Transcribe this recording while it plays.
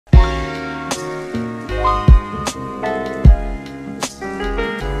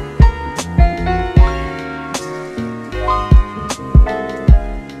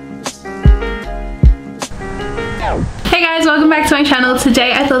my channel.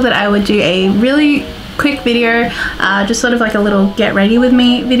 Today I thought that I would do a really quick video, just sort of like a little get ready with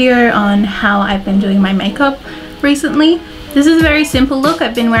me video on how I've been doing my makeup recently. This is a very simple look.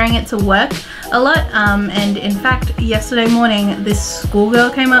 I've been wearing it to work a lot, and in fact yesterday morning this schoolgirl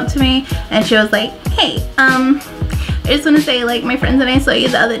came up to me and she was like, hey, I just want to say, like, my friends and I saw you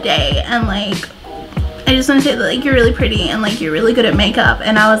the other day, and like I just want to say that, like, you're really pretty and like you're really good at makeup.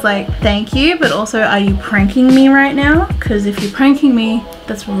 And I was like, thank you, but also, are you pranking me right now? Because if you're pranking me,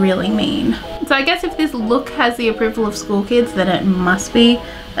 that's really mean. So I guess if this look has the approval of school kids, then it must be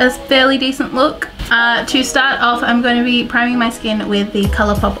a fairly decent look. To start off, I'm going to be priming my skin with the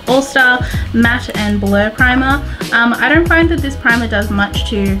ColourPop All Star Matte and Blur Primer. I don't find that this primer does much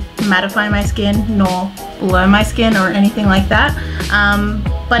to mattify my skin nor blur my skin or anything like that,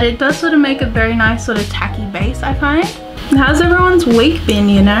 but it does sort of make a very nice sort of tacky base, I find. How's everyone's week been,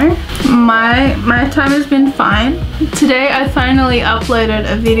 you know? My time has been fine. Today I finally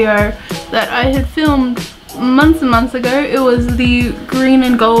uploaded a video that I had filmed months and months ago. It was the green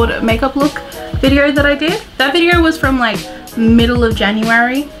and gold makeup look video that I did. That video was from like middle of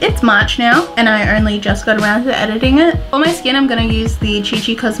January. It's March now and I only just got around to editing it. For my skin, I'm going to use the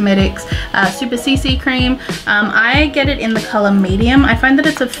Chi Cosmetics Super CC cream. I get it in the color medium. I find that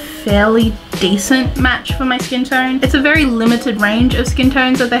it's a fairly decent match for my skin tone. It's a very limited range of skin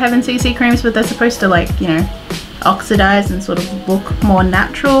tones that they have in CC creams, but they're supposed to, like, you know, oxidize and sort of look more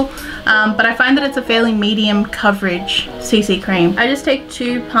natural. But I find that it's a fairly medium coverage CC cream. I just take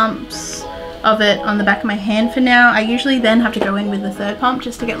 2 pumps of it on the back of my hand for now. I usually then have to go in with the 3rd pump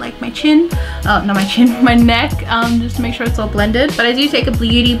just to get like my chin, not my chin, my neck, just to make sure it's all blended. But I do take a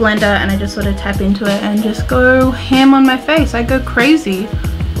beauty blender and I just sort of tap into it and just go ham on my face. I go crazy.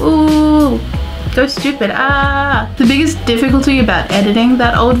 Ooh, go stupid. The biggest difficulty about editing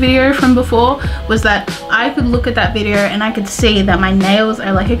that old video from before was that I could look at that video and I could see that my nails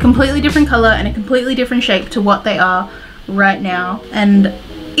are like a completely different color and a completely different shape to what they are right now, and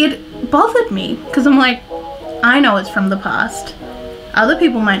it bothered me because I'm like, I know it's from the past. Other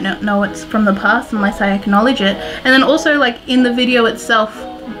people might not know it's from the past unless I acknowledge it. And then also, like, in the video itself,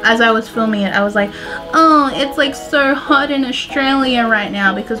 as I was filming it, I was like, oh, it's like so hot in Australia right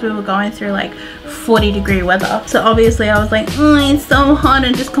now because we were going through like 40-degree weather. So obviously I was like, oh, it's so hot,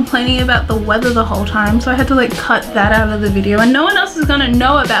 and just complaining about the weather the whole time. So I had to like cut that out of the video, and no one else is gonna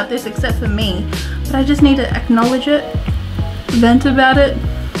know about this except for me. But I just need to acknowledge it, vent about it,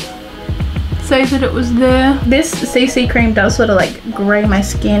 say that it was there. This CC cream does sort of like grey my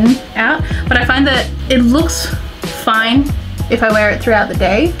skin out, but I find that it looks fine if I wear it throughout the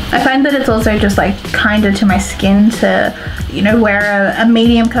day. I find that it's also just like kinder to my skin to, you know, wear a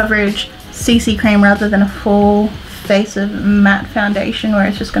medium coverage CC cream rather than a full face of matte foundation where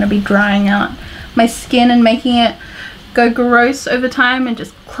it's just going to be drying out my skin and making it go gross over time and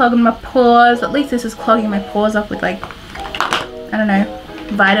just clogging my pores. At least this is clogging my pores up with, like, I don't know,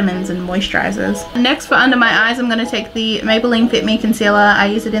 vitamins and moisturizers. Next, for under my eyes, I'm going to take the Maybelline Fit Me concealer. I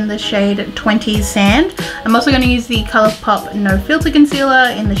use it in the shade 20s Sand. I'm also going to use the ColourPop No Filter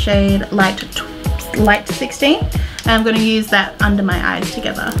concealer in the shade Light 16, and I'm going to use that under my eyes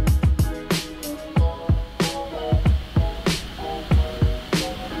together.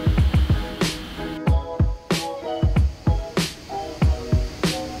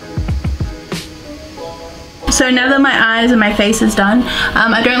 So now that my eyes and my face is done,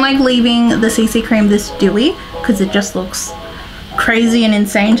 I don't like leaving the CC cream this dewy because it just looks crazy and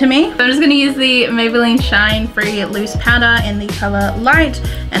insane to me. So I'm just going to use the Maybelline Shine Free Loose Powder in the color Light,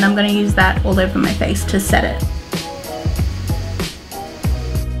 and I'm going to use that all over my face to set it.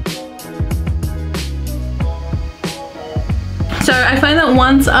 So I find that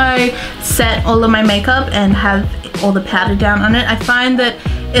once I set all of my makeup and have all the powder down on it, I find that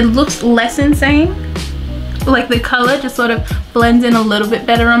it looks less insane. Like, the color just sort of blends in a little bit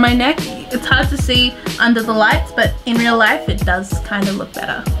better on my neck. It's hard to see under the lights, but in real life it does kind of look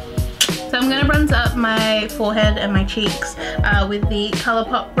better. So I'm going to bronze up my forehead and my cheeks with the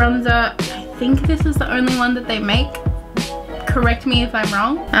ColourPop bronzer. I think this is the only one that they make. Correct me if I'm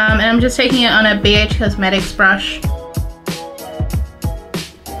wrong. And I'm just taking it on a BH Cosmetics brush.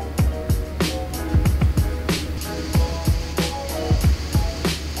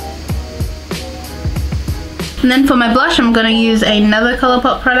 And then for my blush, I'm going to use another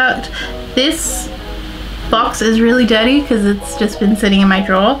ColourPop product. This box is really dirty because it's just been sitting in my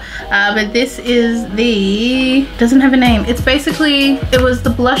drawer. But this is the, doesn't have a name. It's basically, it was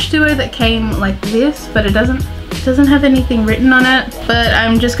the blush duo that came like this, but it doesn't have anything written on it. But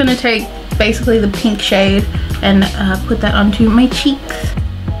I'm just going to take basically the pink shade and put that onto my cheeks.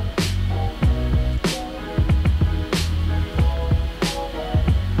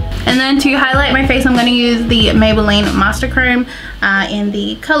 And then to highlight my face, I'm going to use the Maybelline Master Chrome in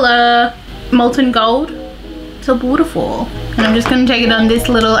the color Molten Gold. So beautiful. And I'm just going to take it on this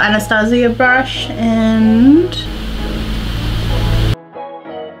little Anastasia brush and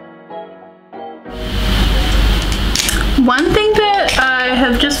one thing that I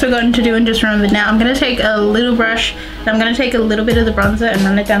have just forgotten to do and just remembered now, I'm going to take a little brush and I'm going to take a little bit of the bronzer and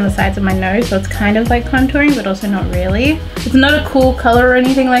run it down the sides of my nose, so it's kind of like contouring but also not really. It's not a cool color or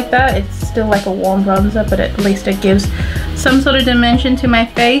anything like that, it's still like a warm bronzer, but at least it gives some sort of dimension to my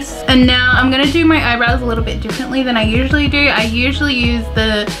face. And now I'm going to do my eyebrows a little bit differently than I usually do. I usually use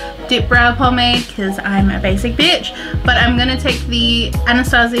the Dip Brow Pomade because I'm a basic bitch, but I'm going to take the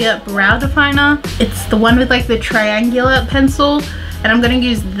Anastasia Brow Definer. It's the one with like the triangular pencil, and I'm going to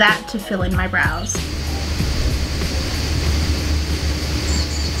use that to fill in my brows.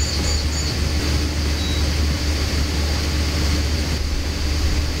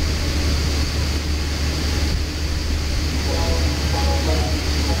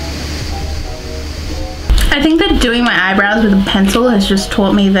 I think that doing my eyebrows with a pencil has just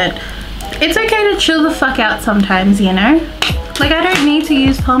taught me that it's okay to chill the fuck out sometimes, you know? Like, I don't need to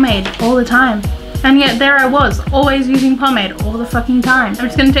use pomade all the time. And yet there I was, always using pomade all the fucking time. I'm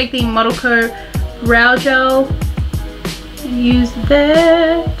just gonna take the Model Co Brow Gel and use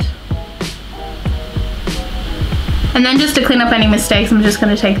that. And then just to clean up any mistakes, I'm just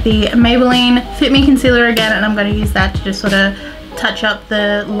gonna take the Maybelline Fit Me Concealer again, and I'm gonna use that to just sort of touch up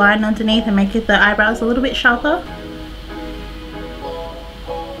the line underneath and make the eyebrows a little bit sharper.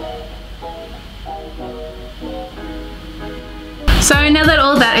 So now that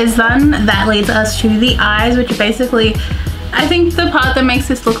all that is done, that leads us to the eyes, which are basically, I think, the part that makes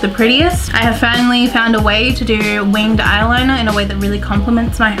this look the prettiest. I have finally found a way to do winged eyeliner in a way that really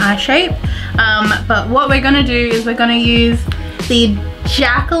complements my eye shape. But what we're gonna do is we're gonna use the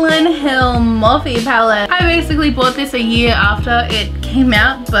Jaclyn Hill Morphe palette. I basically bought this a year after it came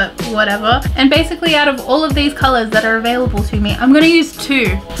out, but whatever. And basically out of all of these colors that are available to me, I'm gonna use two.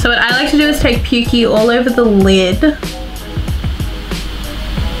 So what I like to do is take Pukey all over the lid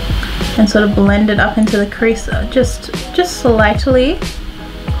and sort of blend it up into the crease, just slightly.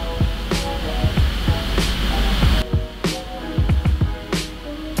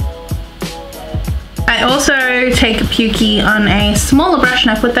 I also take Pukey on a smaller brush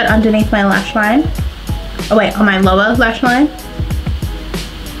and I put that underneath my lash line. Oh wait, on my lower lash line.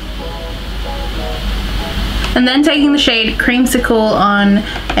 And then taking the shade Creamsicle on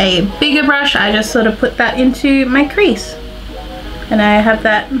a bigger brush, I just sort of put that into my crease. And I have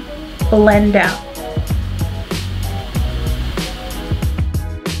that blend out.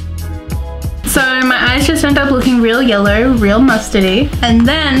 So my eyes just end up looking real yellow, real mustardy. And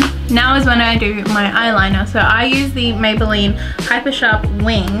then now is when I do my eyeliner. So I use the Maybelline Hyper Sharp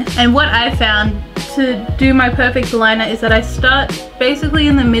Wing. And what I found to do my perfect liner is that I start basically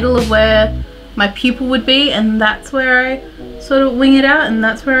in the middle of where my pupil would be, and that's where I sort of wing it out, and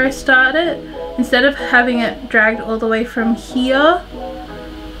that's where I start it. Instead of having it dragged all the way from here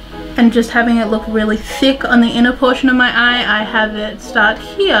and just having it look really thick on the inner portion of my eye, I have it start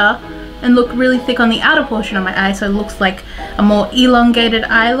here and look really thick on the outer portion of my eye, so it looks like a more elongated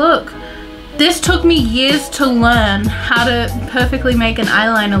eye look. This took me years to learn how to perfectly make an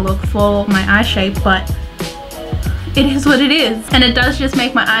eyeliner look for my eye shape, but it is what it is. And it does just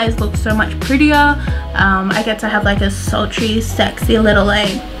make my eyes look so much prettier. I get to have like a sultry, sexy little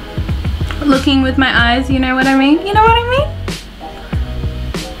like looking with my eyes, you know what I mean? You know what I mean?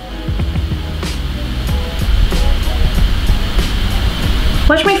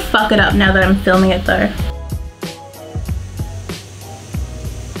 Watch me fuck it up now that I'm filming it though.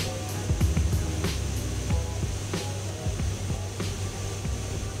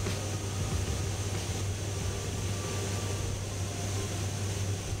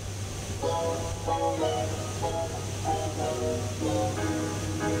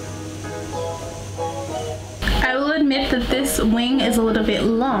 I will admit that this wing is a little bit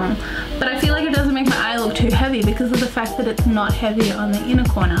long, but I feel like it doesn't make my eye look too heavy because of the fact that it's not heavy on the inner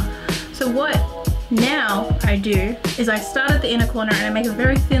corner. So what now I do is I start at the inner corner and I make a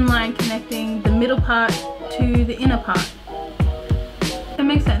very thin line connecting the middle part to the inner part. That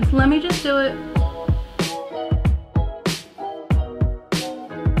makes sense. Let me just do it.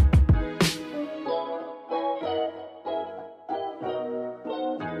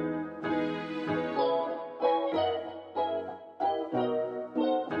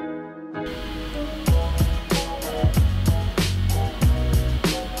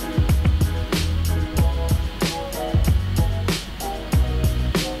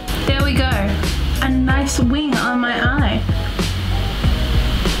 There we go. A nice wing on my eye.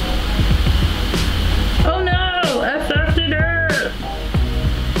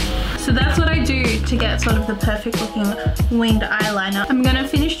 get sort of the perfect looking winged eyeliner. I'm gonna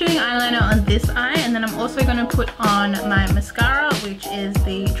finish doing eyeliner on this eye, and then I'm also gonna put on my mascara, which is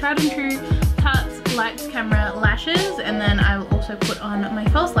the tried and true Tarte's Lights Camera lashes, and then I will also put on my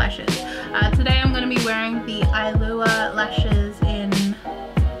false lashes. Today I'm gonna be wearing the eylure lashes in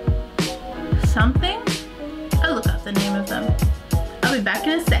something. I'll look up the name of them. I'll be back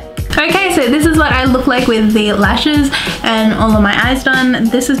in a sec. Okay, so this is what I look like with the lashes and all of my eyes done.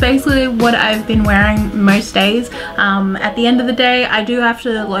 This is basically what I've been wearing most days. At the end of the day, I do have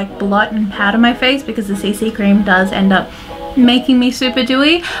to like blot and powder my face because the CC cream does end up making me super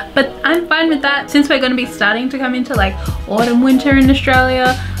dewy, but I'm fine with that. Since we're going to be starting to come into like autumn winter in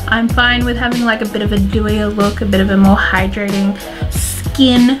Australia, I'm fine with having like a bit of a dewier look, a bit of a more hydrating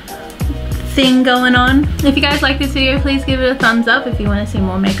skin thing going on. If you guys like this video, please give it a thumbs up. If you want to see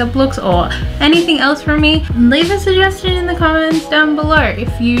more makeup looks or anything else from me, leave a suggestion in the comments down below.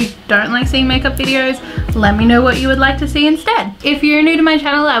 If you don't like seeing makeup videos, let me know what you would like to see instead. If you're new to my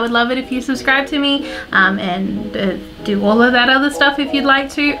channel, I would love it if you subscribe to me and do all of that other stuff if you'd like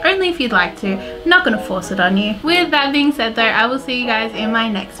to, only if you'd like to. I'm not gonna force it on you. With that being said though, I will see you guys in my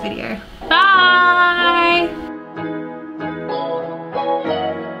next video. Bye!